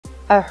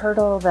A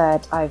hurdle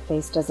that I've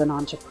faced as an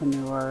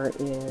entrepreneur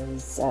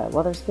is,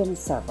 there's been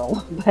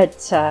several,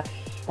 but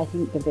I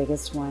think the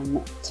biggest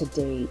one to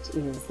date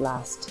is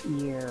last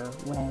year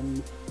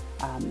when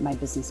my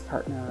business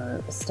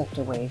partner stepped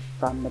away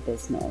from the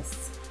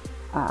business.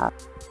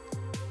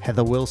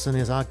 Heather Wilson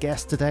is our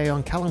guest today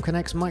on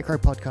CallumConnects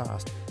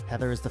Micro-Podcast.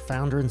 Heather is the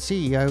founder and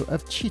CEO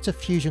of Cheetah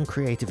Fusion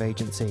Creative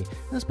Agency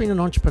and has been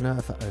an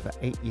entrepreneur for over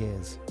 8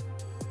 years.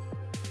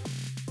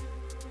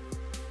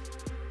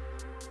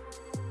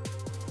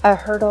 A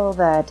hurdle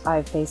that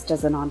I've faced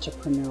as an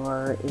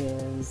entrepreneur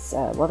is,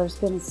 there's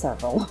been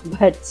several,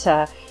 but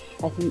I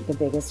think the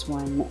biggest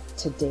one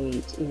to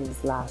date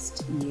is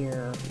last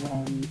year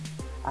when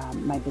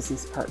my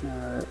business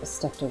partner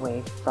stepped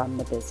away from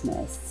the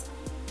business.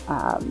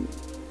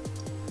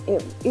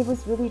 It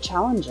was really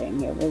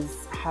challenging. It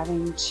was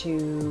having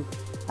to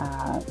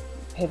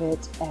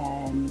pivot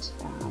and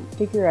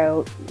figure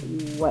out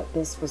what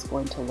this was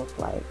going to look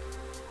like.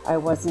 I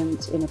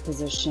wasn't in a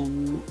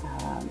position,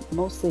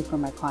 mostly for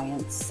my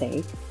clients'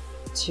 sake,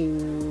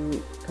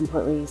 to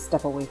completely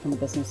step away from the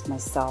business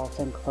myself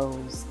and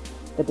close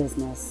the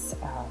business.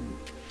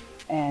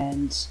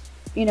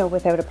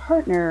 Without a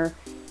partner,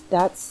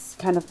 that's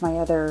kind of my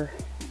other,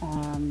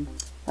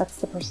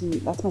 that's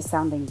my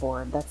sounding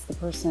board. That's the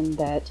person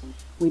that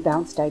we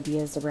bounced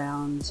ideas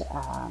around.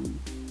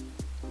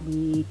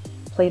 We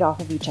played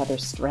off of each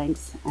other's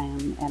strengths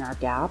and our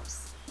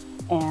gaps.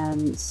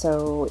 And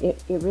so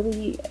it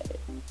really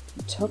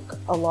took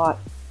a lot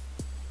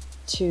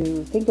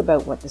to think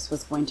about what this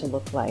was going to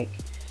look like.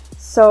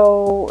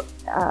 So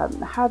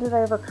how did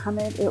I overcome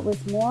it? It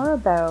was more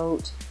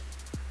about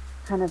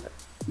kind of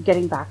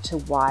getting back to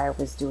why I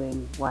was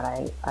doing what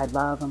I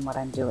love and what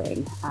I'm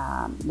doing,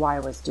 why I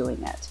was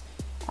doing it.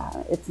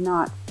 It's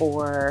not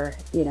for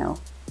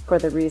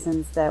the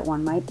reasons that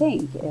one might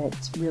think.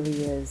 It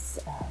really is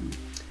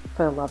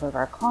for the love of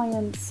our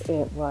clients.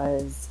 It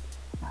was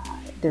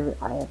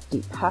I have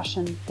deep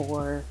passion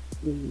for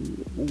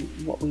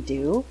what we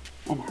do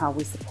and how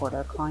we support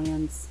our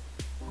clients.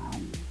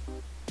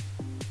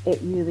 It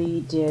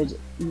really did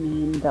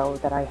mean, though,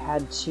 that I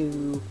had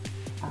to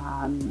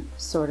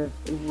sort of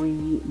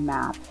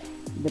remap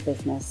the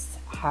business,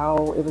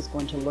 how it was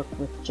going to look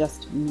with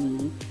just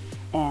me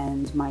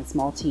and my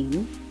small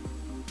team.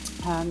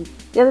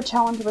 The other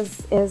challenge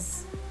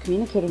is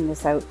communicating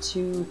this out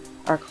to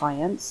our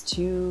clients,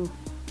 to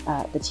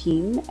the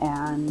team,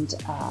 and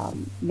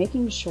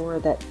making sure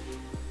that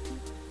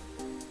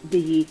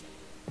it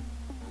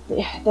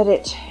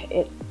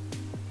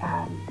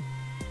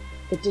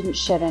didn't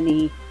shed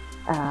any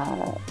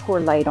poor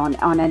light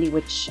on any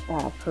which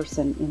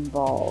person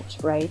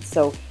involved, right?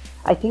 So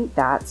I think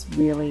those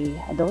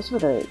were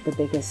the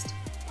biggest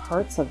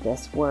parts of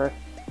this. Were,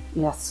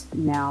 yes,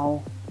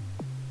 now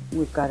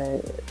we've got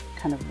to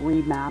kind of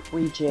remap,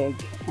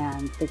 rejig,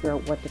 and figure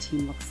out what the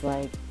team looks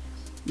like.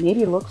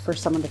 Maybe look for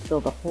someone to fill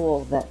the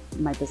hole that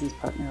my business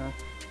partner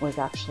was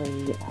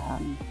actually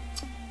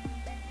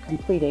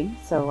completing.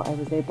 So I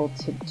was able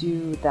to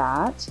do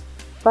that.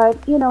 But,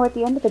 at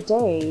the end of the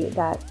day,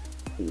 that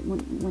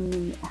when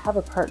you have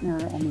a partner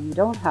and when you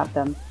don't have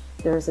them,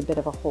 there's a bit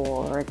of a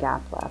hole or a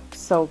gap left.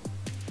 So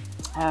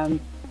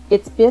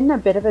it's been a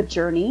bit of a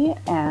journey,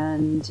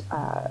 and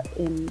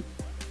in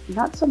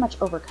not so much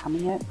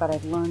overcoming it, but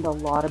I've learned a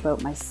lot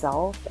about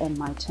myself and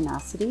my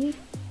tenacity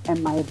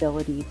and my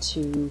ability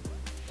to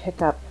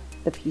pick up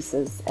the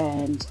pieces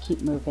and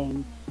keep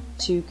moving,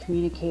 to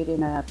communicate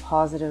in a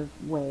positive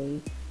way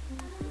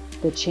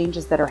the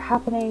changes that are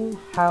happening,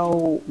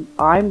 how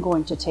I'm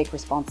going to take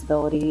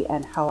responsibility,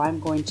 and how I'm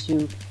going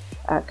to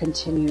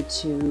continue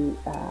to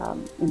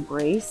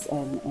embrace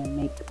and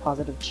make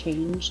positive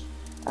change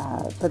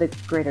for the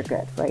greater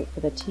good, right? For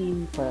the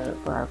team, for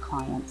our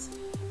clients,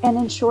 and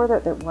ensure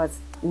that there was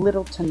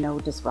little to no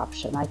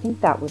disruption. I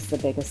think that was the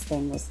biggest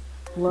thing, was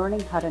learning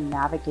how to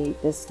navigate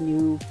this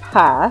new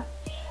path.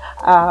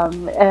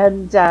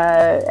 And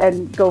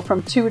go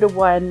from 2 to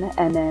 1,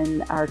 and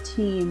then our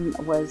team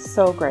was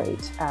so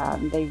great.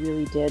 They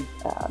really did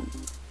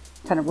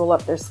kind of roll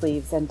up their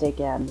sleeves and dig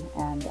in,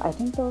 and I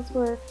think those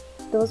were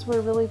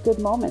really good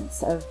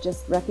moments of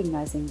just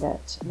recognizing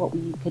that what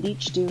we could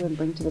each do and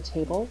bring to the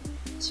table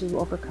to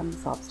overcome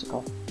this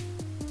obstacle.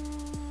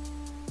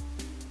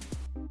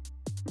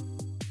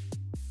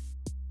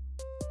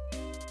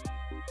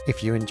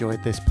 If you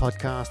enjoyed this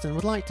podcast and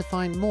would like to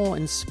find more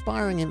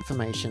inspiring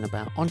information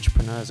about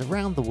entrepreneurs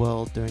around the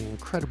world doing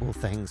incredible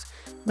things,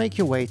 make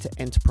your way to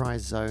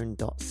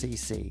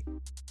enterprisezone.cc.